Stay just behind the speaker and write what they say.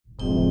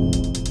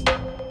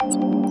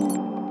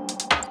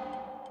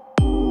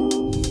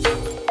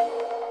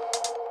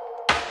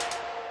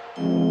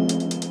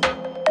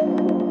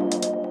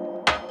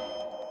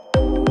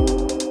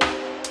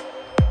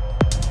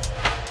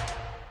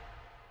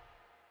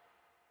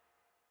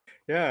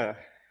Yeah.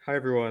 Hi,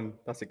 everyone.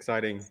 That's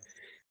exciting.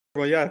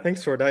 Well, yeah,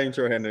 thanks for that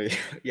intro, Henry.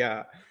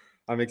 Yeah,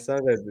 I'm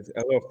excited.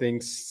 A lot of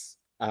things,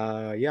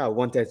 yeah,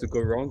 wanted to go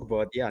wrong,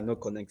 but yeah, no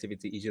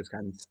connectivity issues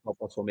can stop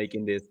us from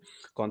making this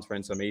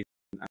conference amazing.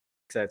 I'm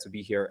excited to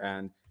be here,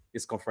 and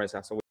this conference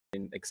has always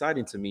been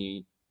exciting to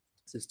me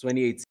since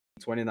 2018,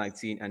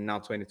 2019, and now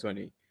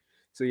 2020.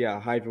 So yeah,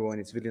 hi, everyone.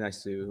 It's really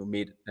nice to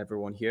meet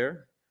everyone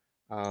here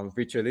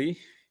virtually,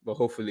 but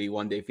hopefully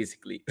one day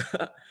physically.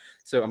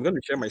 So I'm going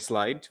to share my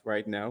slide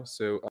right now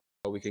so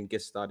we can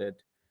get started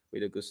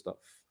with the good stuff.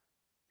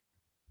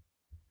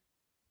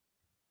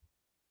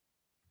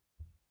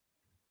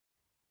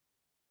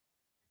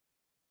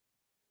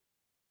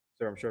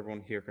 So I'm sure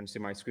everyone here can see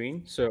my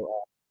screen. So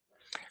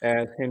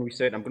as Henry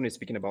said, I'm going to be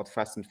speaking about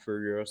Fast and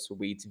Furious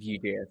with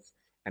VueJS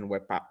and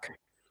Webpack.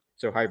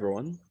 So hi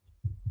everyone.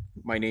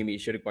 My name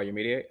is Shodipo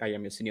Ayomide. I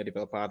am a senior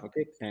developer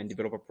advocate and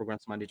developer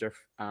programs manager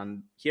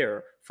and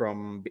here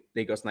from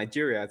Lagos,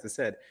 Nigeria, as I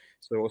said.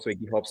 So also a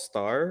GitHub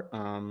star,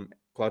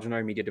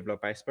 Cloudinary media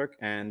developer expert,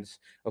 and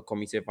a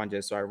community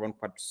evangelist. So I run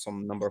quite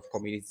some number of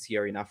communities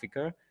here in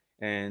Africa.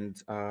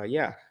 And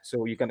yeah,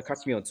 so you can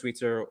catch me on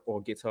Twitter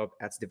or GitHub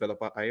at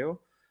developer.io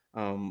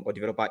or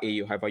developer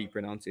AU, however you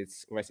pronounce it,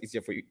 or it's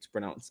easier for you to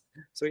pronounce.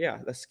 So yeah,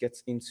 let's get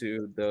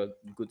into the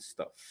good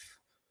stuff.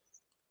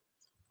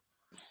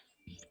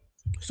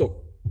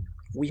 So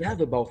we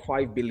have about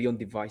 5 billion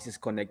devices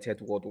connected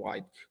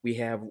worldwide. We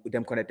have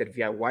them connected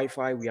via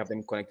Wi-Fi, we have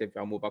them connected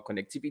via mobile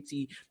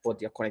connectivity, but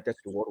they are connected to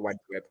the World Wide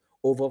Web.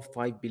 Over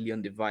 5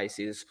 billion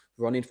devices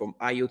running from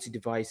IoT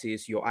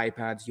devices, your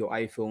iPads, your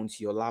iPhones,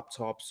 your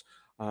laptops,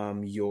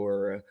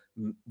 your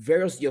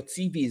various, your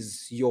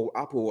TVs, your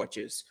Apple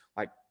Watches,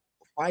 like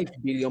 5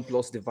 billion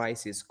plus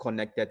devices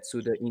connected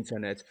to the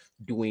internet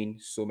doing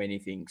so many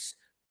things.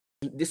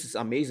 This is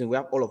amazing. We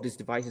have all of these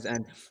devices,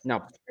 and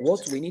now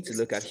what we need to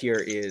look at here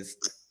is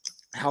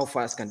how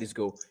fast can this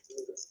go.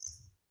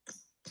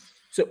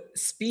 So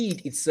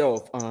speed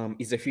itself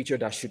is a feature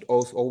that should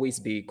also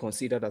always be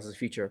considered as a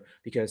feature,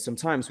 because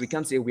sometimes we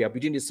can't say we are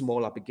building this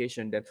small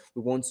application that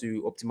we want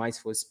to optimize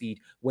for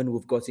speed when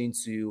we've gotten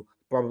to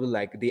probably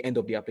like the end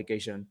of the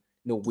application.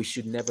 No, we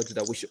should never do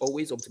that. We should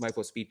always optimize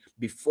for speed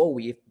before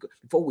we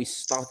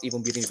start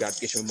even building the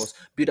application. We must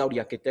build out the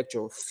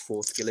architecture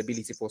for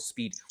scalability, for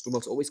speed. We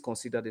must always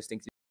consider these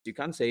things. You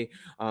can't say,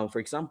 for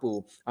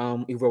example,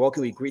 if we're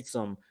working with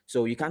GridSum,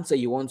 so you can't say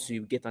you want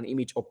to get an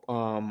image up,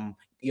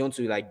 you want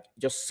to like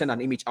just send an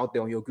image out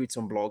there on your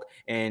GridSum blog,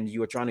 and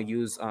you are trying to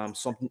use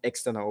something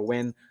external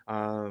when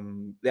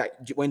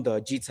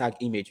the G tag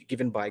image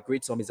given by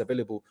GridSum is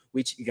available,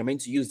 which you're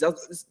meant to use.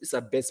 These are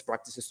best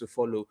practices to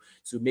follow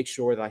to make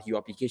sure that your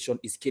application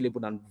is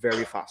scalable and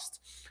very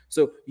fast.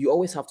 So you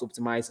always have to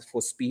optimize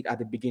for speed at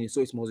the beginning,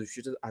 so it's most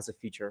treated as a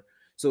feature.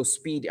 So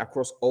speed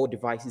across all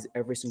devices,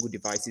 every single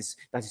devices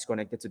that is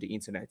connected to the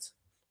internet.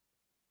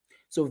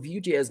 So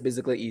Vue.js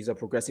basically is a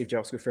progressive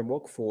JavaScript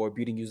framework for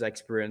building user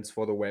experience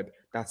for the web.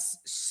 That's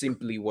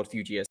simply what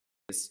Vue.js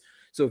is.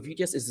 So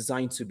Vue.js is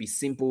designed to be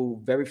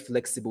simple, very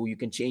flexible. You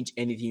can change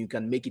anything. You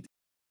can make it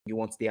you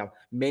want. There are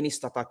many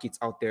starter kits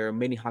out there,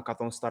 many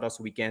hackathon starters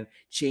we can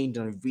change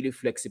and really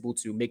flexible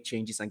to make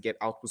changes and get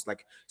outputs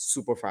like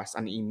super fast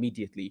and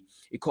immediately.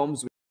 It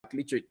comes with like,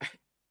 literally,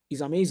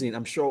 it's amazing.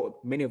 I'm sure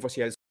many of us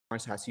here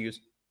has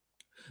used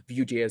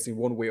Vue.js in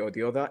one way or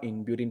the other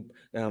in building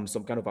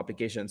some kind of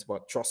applications.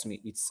 But trust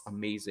me, it's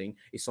amazing.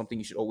 It's something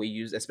you should always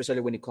use, especially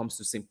when it comes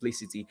to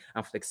simplicity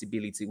and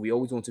flexibility. We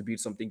always want to build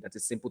something that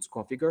is simple to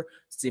configure,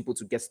 simple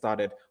to get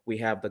started. We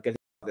have the Get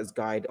Started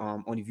guide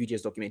on the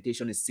Vue.js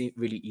documentation. It's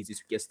really easy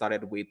to get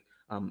started with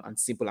and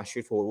simple and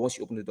straightforward. Once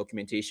you open the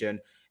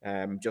documentation,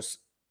 just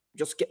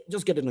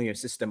get it on your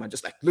system and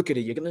just like look at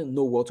it. You're gonna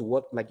know what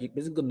like you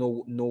basically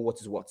know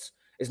what is what.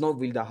 It's not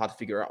really that hard to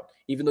figure out.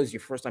 Even though it's your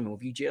first time on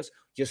Vue.js,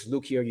 just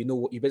look here. You know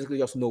what you basically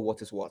just know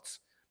what is what,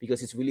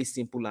 because it's really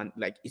simple and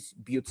like it's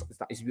built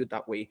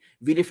that way.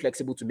 Really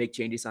flexible to make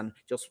changes and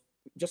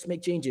just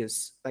make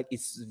changes. Like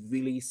it's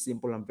really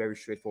simple and very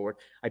straightforward.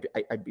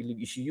 I believe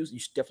you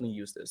should definitely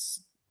use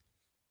this.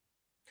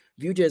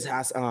 Vue.js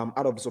has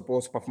out of the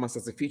support performance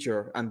as a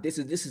feature, and this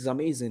is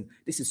amazing.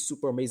 This is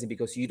super amazing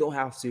because you don't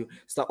have to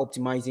start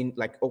optimizing.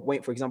 Like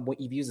when, for example, if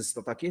you use the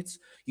starter kits,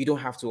 you don't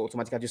have to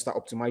automatically just start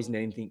optimizing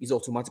anything. It's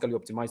automatically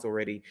optimized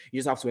already. You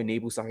just have to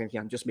enable starter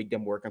kit and just make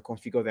them work and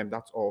configure them.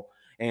 That's all.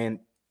 And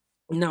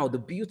now, the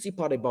beauty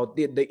part about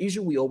the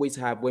issue we always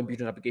have when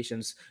building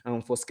applications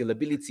for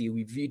scalability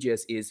with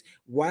Vue.js is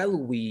while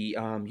we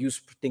use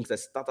things like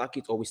starter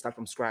kit or we start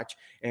from scratch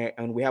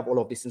and we have all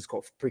of these things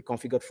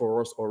pre-configured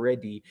for us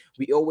already,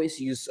 we always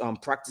use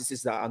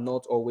practices that are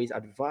not always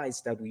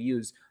advised that we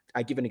use.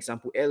 I give an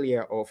example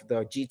earlier of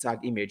the G tag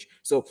image.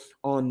 So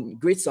on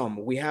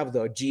GridSum, we have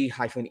the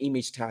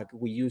G-image tag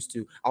we use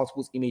to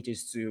output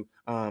images to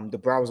the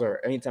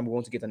browser anytime we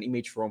want to get an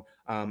image from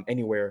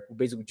anywhere.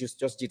 Basically, just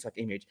G tag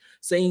image.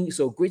 Saying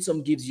so,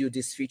 GridSum gives you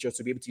this feature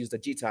to be able to use the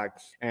G tag,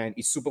 and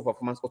it's super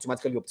performance,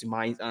 automatically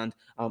optimized, and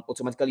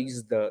automatically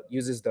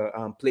uses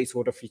the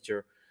placeholder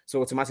feature.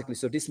 So automatically,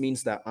 so this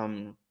means that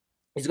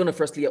it's going to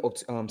firstly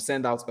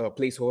send out a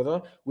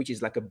placeholder, which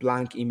is like a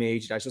blank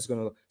image that's just going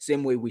to,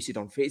 same way we see it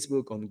on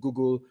Facebook, on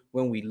Google,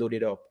 when we load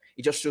it up.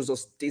 It just shows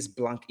us this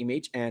blank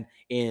image, and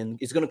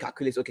it's going to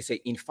calculate, okay,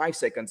 say in 5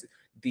 seconds,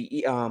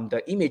 the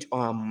image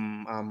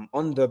on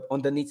the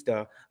underneath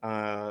the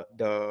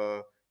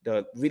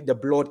with the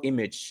blurred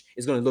image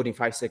is going to load in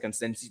 5 seconds.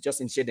 Then it's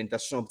just initiate the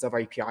international observer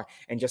API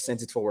and just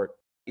send it forward.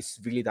 It's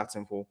really that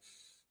simple.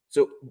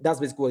 So that's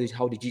basically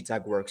how the G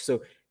tag works.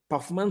 So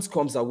performance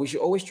comes out. We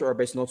should always try our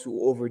best not to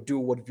overdo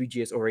what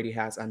VueJS already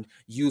has and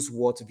use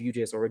what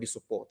VueJS already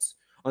supports.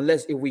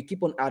 Unless if we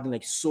keep on adding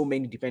like so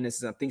many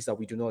dependencies and things that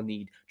we do not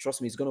need,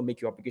 trust me, it's going to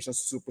make your application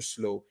super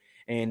slow.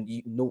 And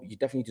you know, you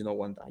definitely do not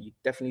want that. You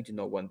definitely do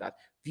not want that.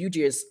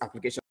 VueJS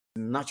application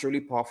naturally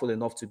powerful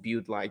enough to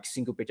build like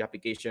single page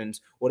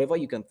applications, whatever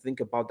you can think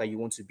about that you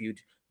want to build.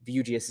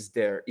 Vue.js is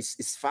there.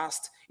 It's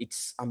fast.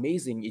 It's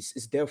amazing.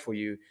 It's there for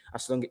you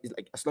as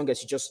long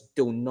as you just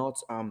do not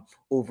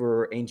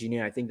over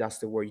engineer. I think that's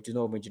the word. You do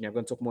not over engineer. I'm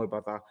going to talk more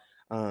about that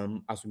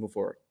as we move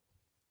forward.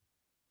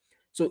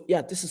 So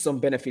yeah, this is some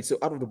benefits. So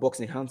out of the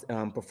box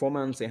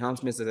performance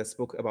enhancements that I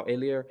spoke about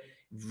earlier,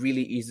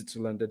 really easy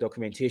to learn. The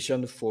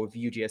documentation for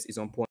Vue.js is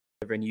on point.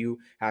 Revenue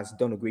has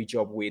done a great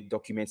job with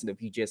documenting the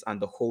Vue.js and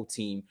the whole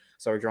team.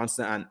 Sorry,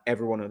 Johnson and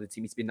everyone on the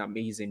team. It's been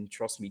amazing.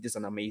 Trust me, this is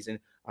an amazing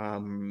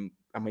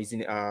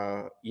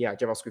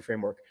JavaScript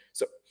framework.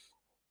 So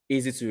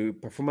easy to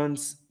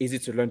performance, easy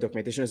to learn.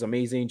 Documentation is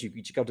amazing.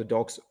 You check out the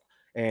docs,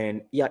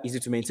 and yeah, easy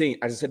to maintain.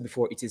 As I said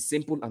before, it is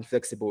simple and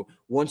flexible.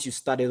 Once you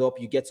start it up,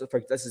 you get,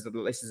 for this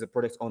is a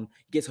product on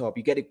GitHub,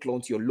 you get it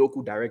cloned to your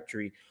local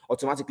directory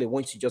automatically.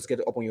 Once you just get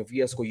it up on your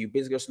VS Code, you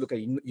basically just look at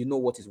it, you know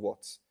what is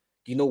what.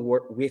 You know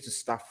where to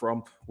start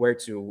from, where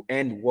to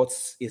end, what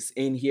is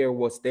in here,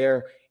 what's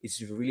there. It's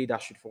really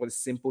that straightforward.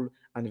 It's simple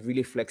and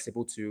really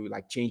flexible to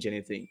like change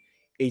anything.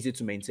 Easy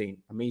to maintain.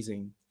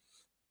 Amazing.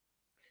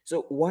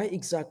 So why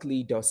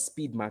exactly does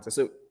speed matter?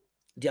 So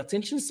the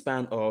attention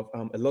span of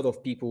a lot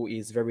of people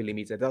is very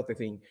limited. That's the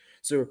thing.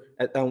 So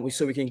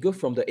so we can go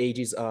from the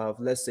ages of,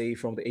 let's say,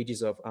 from the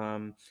ages of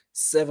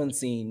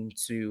 17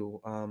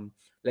 to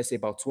let's say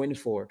about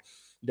 24.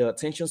 The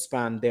attention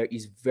span there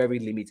is very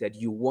limited.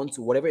 You want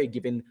to, whatever you're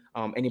giving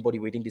anybody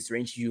within this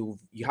range, you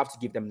have to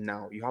give them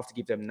now. You have to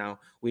give them now.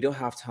 We don't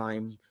have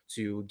time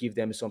to give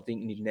them something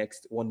in the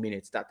next 1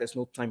 minute. That there's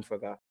no time for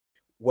that.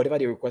 Whatever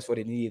they request for,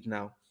 they need it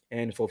now.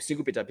 And for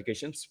single page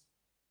applications,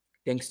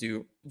 thanks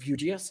to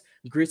Vue.js,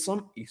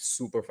 GridSum is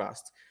super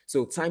fast.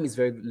 So time is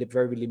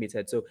very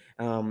limited. So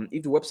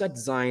if the website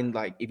design,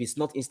 like if it's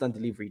not instant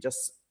delivery,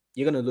 just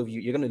you're gonna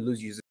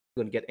lose users.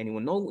 You're gonna get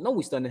anyone. No,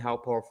 notwithstanding how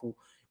powerful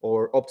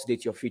or up to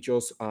date your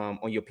features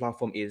on your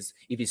platform is.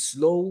 If it's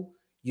slow,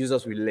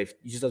 users will leave.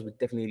 Users will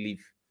definitely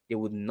leave. They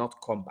would not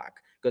come back.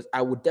 Because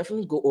I would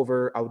definitely go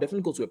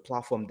to a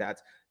platform that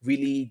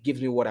really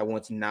gives me what I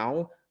want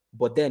now,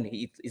 but then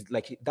it's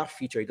like that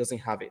feature, it doesn't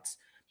have it,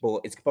 but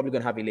it's probably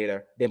going to have it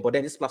later. But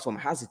then this platform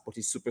has it, but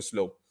it's super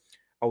slow.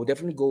 I would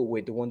definitely go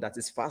with the one that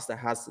is fast, that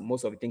has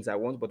most of the things I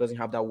want, but doesn't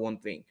have that one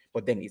thing.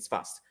 But then it's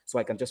fast, so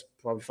I can just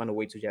probably find a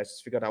way to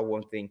just figure out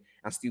one thing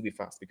and still be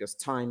fast, because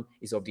time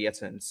is of the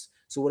essence.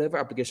 So whatever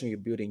application you're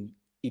building,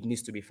 it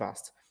needs to be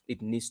fast.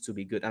 It needs to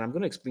be good, and I'm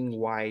going to explain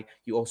why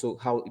you also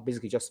how it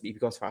basically just it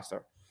becomes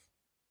faster.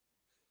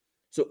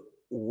 So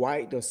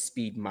why does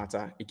speed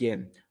matter?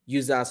 Again,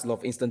 users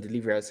love instant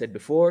delivery. As I said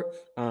before,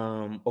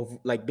 of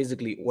like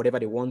basically whatever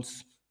they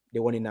want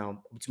it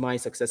now.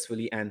 Optimize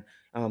successfully, and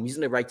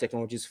using the right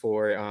technologies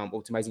for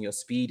optimizing your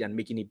speed and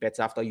making it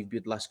better after you've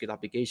built large scale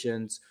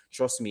applications.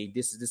 Trust me,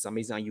 this is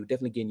amazing, and you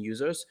definitely gain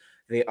users.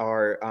 They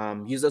are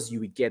users you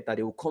will get that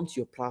they will come to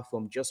your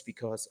platform just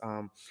because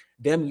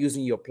them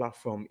using your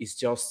platform is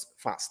just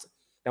fast,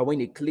 that when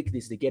they click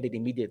this, they get it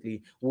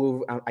immediately.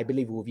 I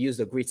believe we've used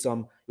the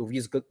GridSum, we've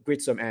used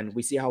GridSum, and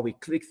we see how we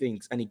click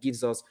things, and it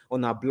gives us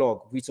on our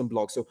blog, GridSum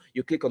blog. So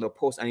you click on the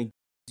post, and it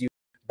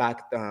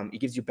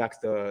gives you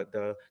back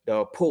the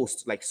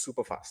post like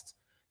super fast.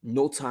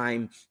 No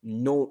time,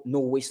 no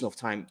wasting of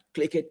time.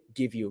 Click it, it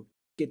gives you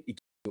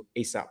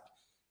ASAP,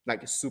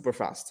 like super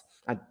fast.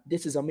 And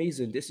this is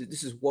amazing. This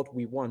is what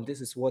we want. This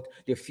is what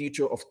the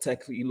future of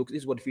tech looks.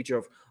 This is what the future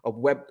of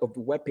the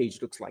web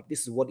page looks like.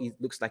 This is what it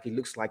looks like. It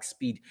looks like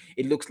speed.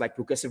 It looks like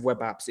progressive web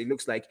apps. It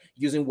looks like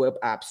using web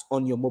apps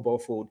on your mobile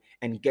phone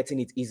and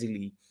getting it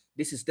easily.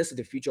 This is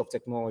the future of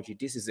technology.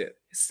 This is it.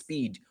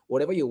 Speed.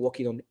 Whatever you're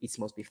working on, it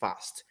must be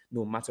fast,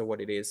 no matter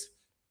what it is.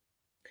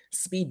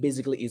 Speed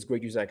basically is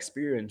great user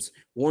experience.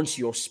 Once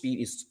your speed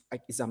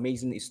is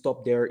amazing, it's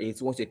top there.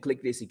 It's once you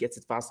click this, it gets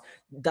it fast.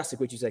 That's a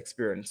great user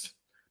experience,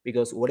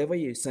 because whatever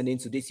you're sending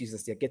to these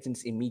users, they're getting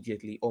this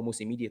immediately,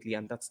 almost immediately,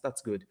 and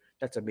that's good.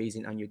 That's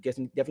amazing, and you're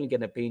definitely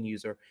getting a paying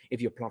user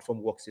if your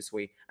platform works this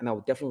way. And I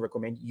would definitely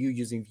recommend you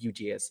using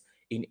Vue.js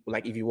in,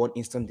 like, if you want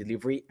instant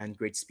delivery and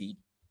great speed.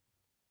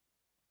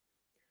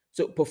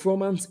 So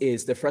performance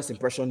is the first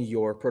impression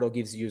your product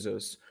gives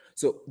users.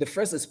 So the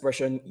first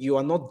expression, you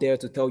are not there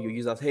to tell your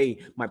users, hey,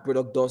 my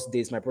product does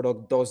this, my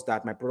product does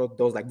that, my product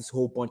does like this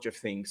whole bunch of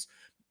things,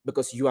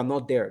 because you are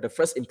not there. The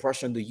first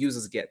impression the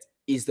users get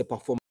is the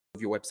performance.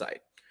 of your website,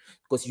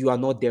 because you are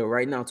not there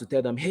right now to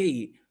tell them,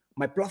 hey,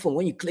 my platform,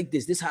 when you click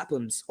this, this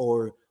happens,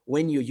 or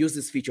when you use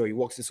this feature, it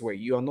works this way.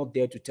 You are not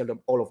there to tell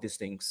them all of these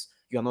things.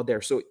 You are not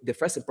there. So the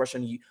first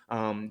impression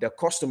the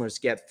customers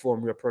get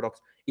from your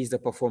product is the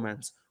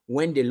performance.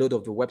 When they load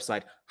up the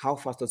website, how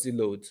fast does it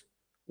load?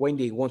 When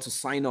they want to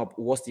sign up,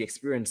 what's the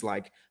experience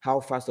like?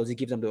 How fast does it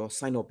give them the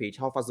sign up page?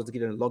 How fast does it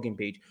give them the login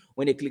page?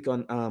 When they click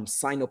on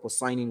sign up or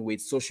sign in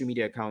with social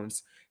media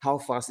accounts, how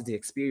fast is the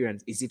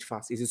experience? Is it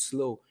fast? Is it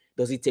slow?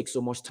 Does it take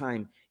so much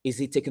time? Is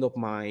it taking up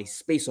my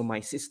space on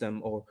my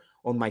system or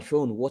on my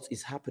phone? What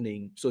is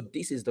happening? So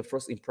this is the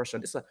first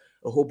impression. This is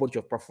a whole bunch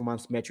of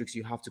performance metrics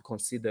you have to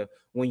consider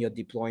when you're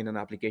deploying an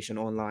application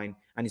online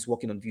and it's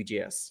working on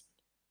Vue.js.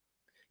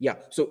 Yeah,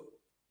 so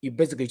you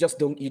basically just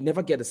don't, you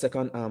never get a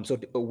second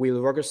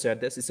Will Rogers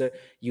said this. He said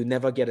you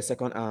never get a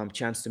second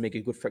chance to make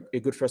a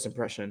good first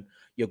impression.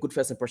 Your good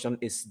first impression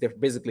is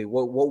basically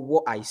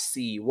what I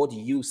see, what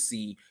you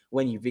see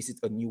when you visit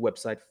a new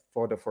website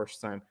for the first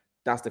time.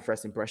 That's the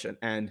first impression,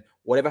 and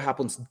whatever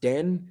happens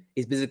then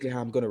is basically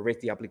how I'm going to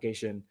rate the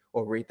application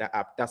or rate that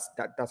app. That's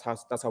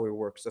how it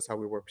works. That's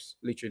how it works,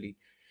 literally.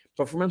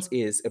 Performance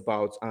is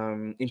about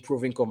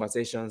improving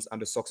conversations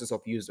and the success of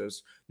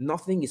users.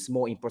 Nothing is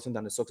more important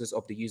than the success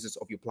of the users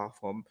of your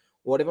platform.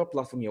 Whatever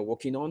platform you're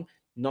working on,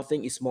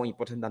 nothing is more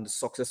important than the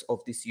success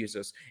of these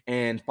users.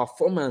 And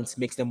performance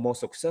makes them more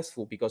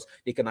successful because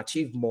they can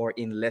achieve more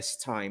in less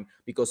time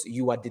because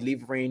you are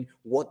delivering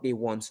what they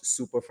want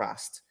super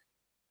fast.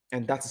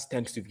 And that is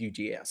thanks to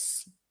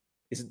Vue.js.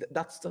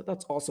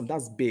 That's awesome.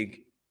 That's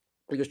big.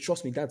 Because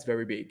trust me, that's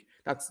very big.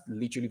 That's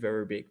literally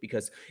very big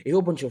because a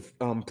whole bunch of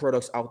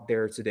products out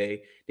there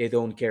today, they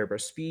don't care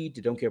about speed.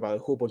 They don't care about a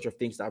whole bunch of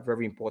things that are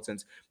very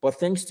important. But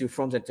thanks to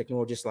front-end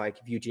technologies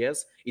like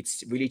Vue.js,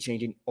 it's really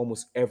changing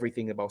almost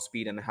everything about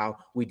speed and how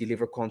we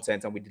deliver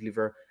content and we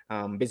deliver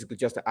basically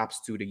just the apps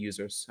to the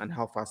users and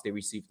how fast they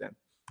receive them.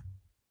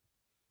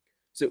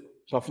 So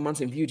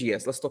performance in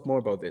Vue.js, let's talk more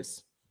about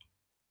this.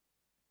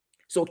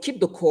 So keep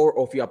the core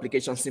of your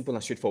application simple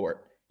and straightforward.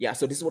 Yeah,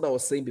 so this is what I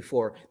was saying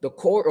before. The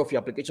core of your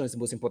application is the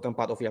most important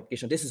part of your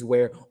application. This is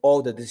where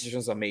all the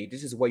decisions are made.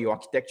 This is where your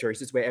architecture is.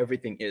 This is where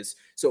everything is.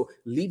 So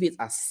leave it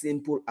as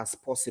simple as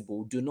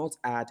possible. Do not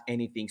add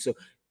anything. So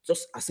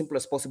just as simple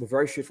as possible,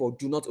 very straightforward.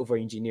 Do not over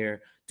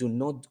engineer. Do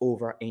not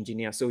over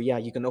engineer. So yeah,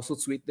 you can also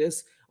tweet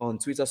this on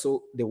Twitter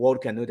so the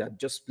world can know that.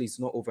 Just please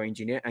not over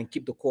engineer and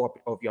keep the core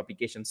of your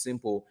application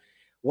simple.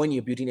 When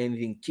you're building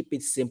anything, keep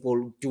it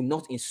simple. Do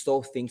not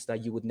install things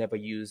that you would never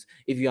use.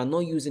 If you are not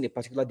using a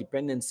particular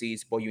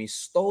dependencies, but you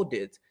installed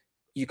it,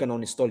 you can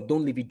uninstall it.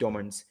 Don't leave it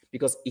dormant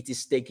because it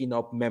is taking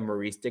up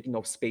memory, it's taking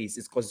up space.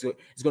 It's because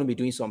it's going to be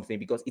doing something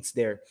because it's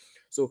there.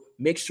 So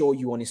make sure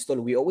you uninstall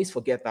it. We always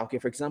forget that. Okay,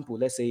 for example,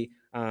 let's say,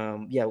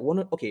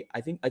 okay,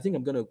 I think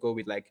I'm gonna go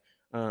with like,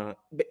 I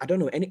don't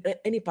know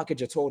any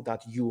package at all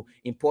that you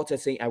imported.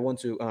 Saying I want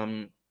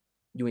to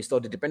you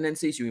installed the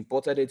dependencies, you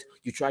imported it,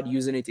 you tried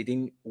using it, it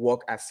didn't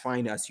work as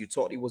fine as you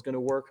thought it was going to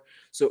work.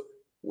 So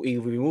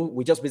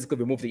we just basically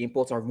remove the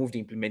imports and remove the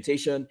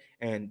implementation,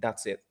 and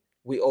that's it.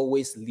 We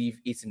always leave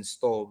it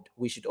installed.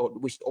 We should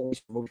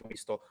always remove it from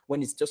install.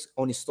 When it's just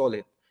uninstall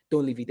it,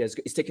 don't leave it there.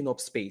 It's taking up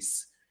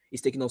space.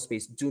 It's taking up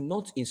space. Do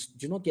not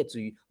get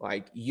to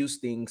like use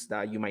things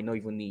that you might not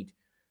even need.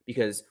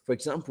 Because, for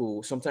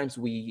example, sometimes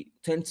we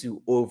tend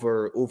to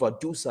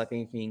overdo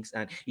certain things,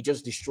 and it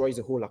just destroys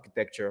the whole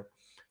architecture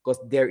because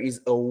there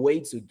is a way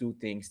to do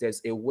things.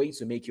 There's a way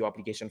to make your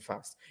application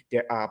fast.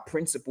 There are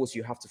principles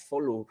you have to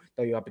follow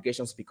that your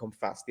applications become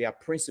fast. There are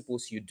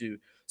principles you do.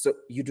 So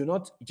you do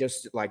not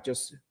just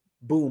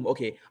boom.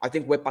 Okay, I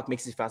think Webpack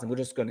makes it fast. And we're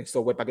just going to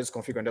install Webpack, just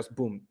configure and just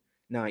boom.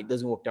 No, it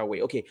doesn't work that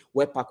way. Okay,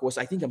 Webpack was,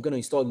 I think I'm going to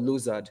install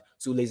Lozad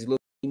to lazy load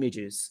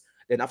images.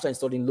 Then after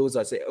installing Lozad,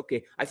 I say,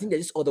 okay, I think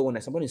there's this other one.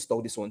 I'm going to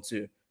install this one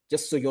too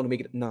just so you want to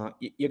make it. Nah,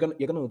 you're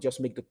gonna just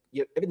make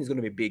everything's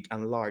gonna be big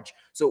and large.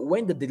 So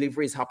when the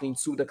delivery is happening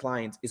to the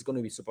client, it's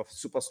gonna be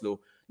super slow,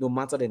 no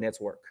matter the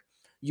network.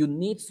 You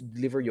need to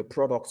deliver your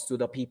products to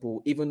the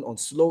people, even on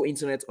slow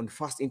internet, on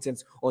fast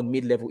internet, on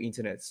mid-level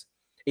internet.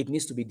 It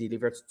needs to be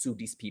delivered to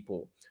these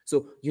people.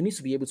 So you need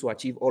to be able to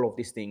achieve all of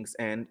these things.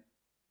 And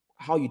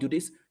how you do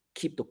this,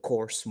 keep the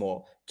core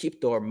small,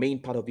 keep the main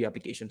part of the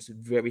applications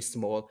very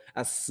small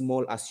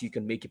as you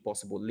can make it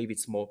possible. Leave it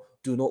small.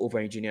 Do not over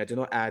engineer. Do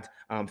not add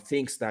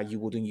things that you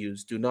wouldn't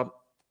use. Do not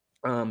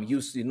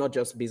use, do not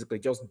just basically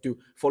just do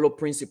follow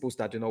principles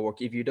that do not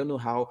work. If you don't know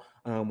how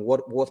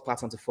what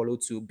pattern to follow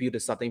to build a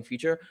certain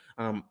feature,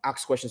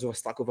 ask questions over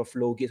Stack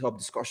Overflow, GitHub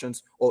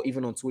discussions, or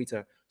even on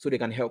Twitter, so they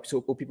can help.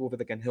 So people over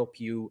there can help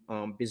you.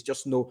 Basically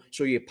just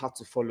show you a path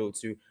to follow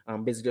to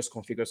basically just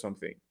configure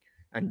something,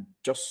 and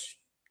just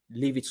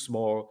leave it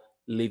small,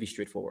 leave it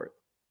straightforward.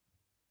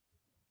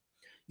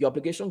 Your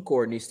application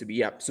core needs to be,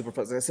 yeah, super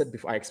fast. As I said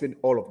before, I explained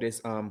all of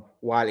this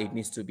while it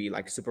needs to be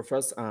like super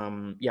fast.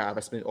 Yeah, I've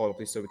explained all of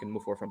this so we can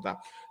move forward from that.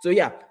 So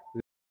yeah,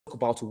 let's talk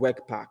about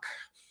WebPack.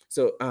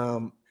 So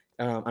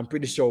I'm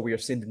pretty sure we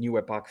have seen the new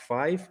WebPack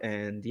 5,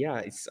 and yeah,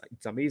 it's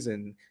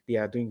amazing. They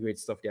are doing great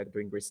stuff. They are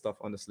doing great stuff,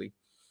 honestly.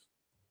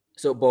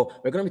 So,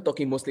 but we're going to be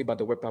talking mostly about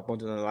the Webpack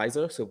Bundle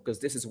Analyzer. So, because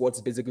this is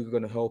what's basically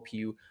going to help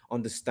you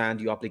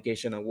understand your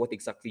application and what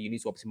exactly you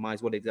need to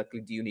optimize, what exactly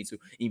do you need to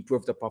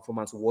improve the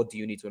performance, what do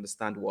you need to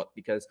understand what.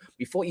 Because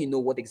before you know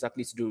what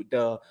exactly to do,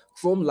 the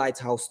Chrome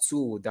Lighthouse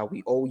tool that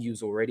we all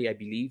use already, I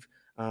believe.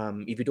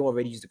 If you don't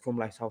already use the Chrome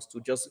Lighthouse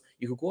tool, just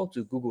you could go up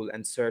to Google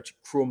and search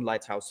Chrome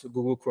Lighthouse,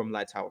 Google Chrome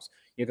Lighthouse.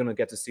 You're gonna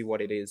get to see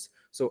what it is.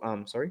 So,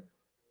 sorry.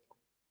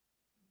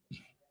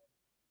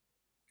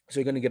 So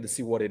you're gonna get to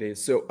see what it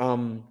is. So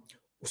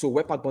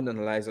Webpack Bond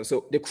Analyzer.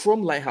 So the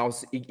Chrome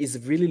Lighthouse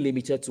is really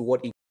limited to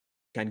what it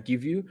can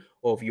give you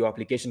of your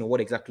application and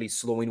what exactly is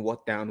slowing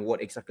what down,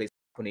 what exactly is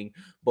happening.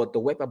 But the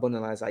Webpack Bond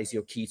Analyzer is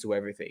your key to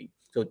everything.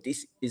 So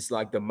this is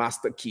like the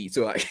master key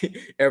to like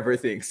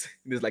everything. This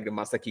is like the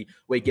master key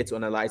where you get to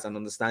analyze and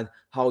understand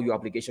how your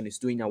application is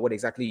doing and what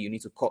exactly you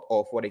need to cut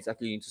off, what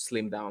exactly you need to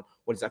slim down,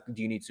 what exactly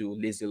do you need to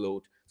lazy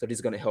load. So this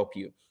is gonna help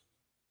you.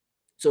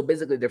 So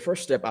basically, the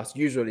first step, as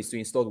usual, is to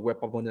install the Web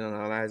Component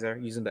Analyzer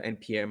using the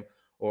npm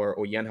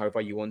or yarn, however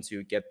you want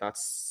to get that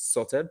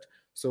sorted.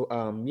 So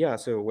yeah,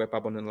 so Web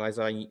Component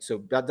Analyzer.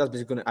 So that's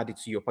basically going to add it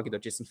to your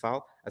package.json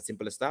file, as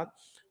simple as that.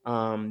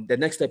 The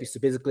next step is to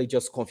basically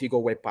just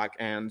configure Webpack,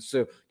 and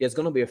so there's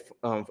going to be a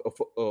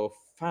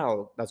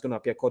file that's going to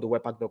appear called the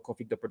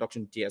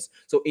webpack.config.production.js.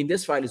 So in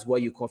this file is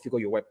where you configure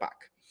your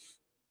Webpack.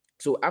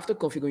 So after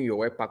configuring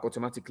your Webpack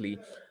automatically,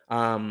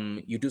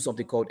 you do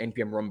something called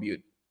npm run build.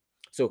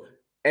 So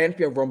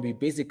npm run build,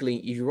 basically,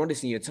 if you run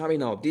this in your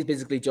terminal, this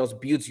basically just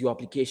builds your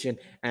application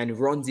and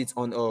runs it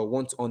on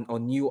a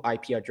new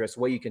IP address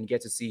where you can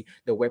get to see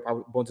the web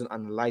button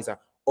analyzer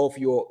of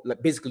your,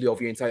 like, basically of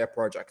your entire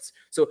project.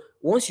 So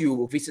once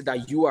you visit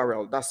that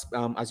URL, that's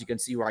as you can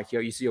see right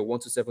here, you see a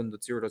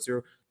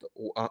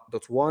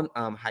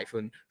 127.0.0.1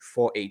 hyphen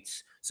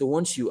 48. So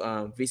once you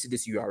visit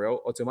this URL,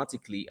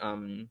 automatically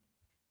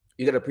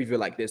you get a preview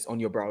like this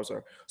on your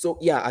browser. So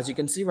yeah, as you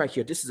can see right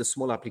here, this is a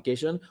small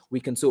application. We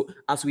can, so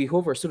as we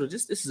hover, so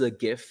this is a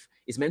GIF.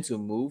 It's meant to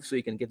move, so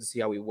you can get to see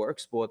how it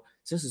works. But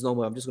since it's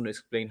normal, I'm just going to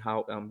explain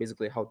how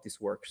basically how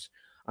this works.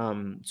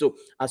 So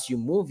as you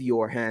move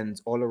your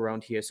hands all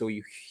around here, so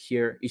you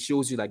here it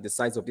shows you like the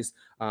size of this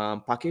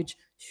package.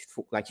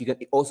 Like you can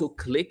also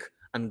click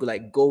and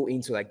go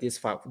into like this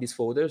file, these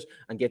folders,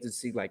 and get to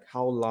see like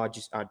how large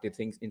are the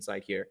things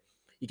inside here.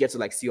 You get to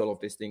like see all of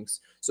these things.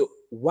 So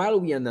while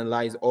we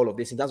analyze all of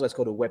this, and that's why it's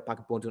called a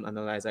Webpack button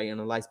analyzer. I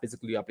analyze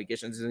basically your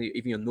applications,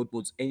 even your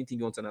notebooks, anything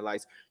you want to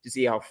analyze to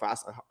see how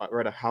fast,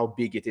 rather how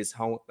big it is,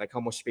 how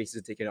much space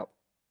is taking up.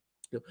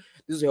 So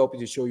this will help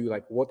you to show you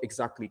like what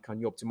exactly can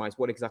you optimize,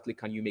 what exactly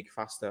can you make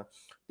faster.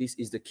 This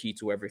is the key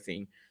to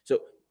everything. So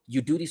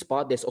you do this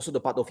part. There's also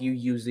the part of you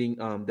using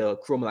the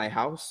Chrome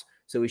Lighthouse.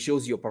 So it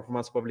shows your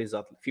performance probably is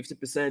at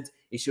 50%.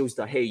 It shows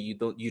that hey, you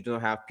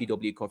don't have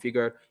PW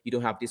configured, you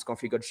don't have this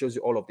configured. It shows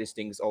you all of these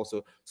things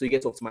also. So you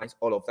get to optimize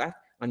all of that,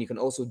 and you can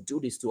also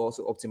do this to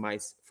also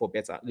optimize for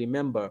better.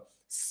 Remember,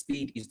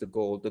 speed is the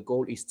goal. The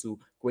goal is to,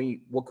 when you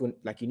work on,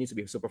 like, you need to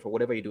be super for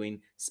whatever you're doing.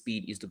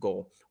 Speed is the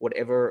goal.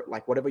 Whatever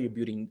you're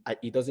building,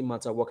 it doesn't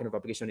matter what kind of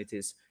application it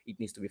is. It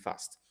needs to be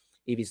fast.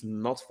 If it's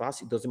not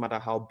fast, it doesn't matter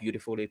how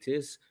beautiful it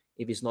is.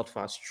 If it's not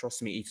fast,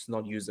 trust me, it's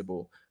not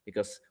usable,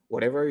 because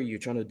whatever you're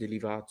trying to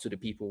deliver to the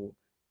people,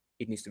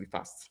 it needs to be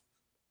fast.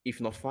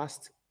 If not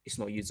fast, it's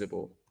not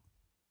usable.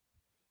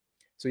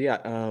 So yeah,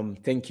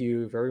 thank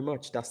you very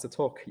much. That's the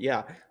talk.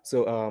 Yeah.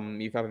 So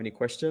if you have any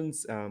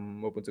questions,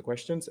 open to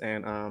questions,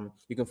 and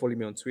you can follow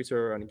me on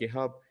Twitter and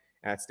GitHub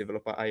at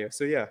developer.io.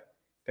 So yeah,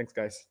 thanks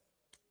guys.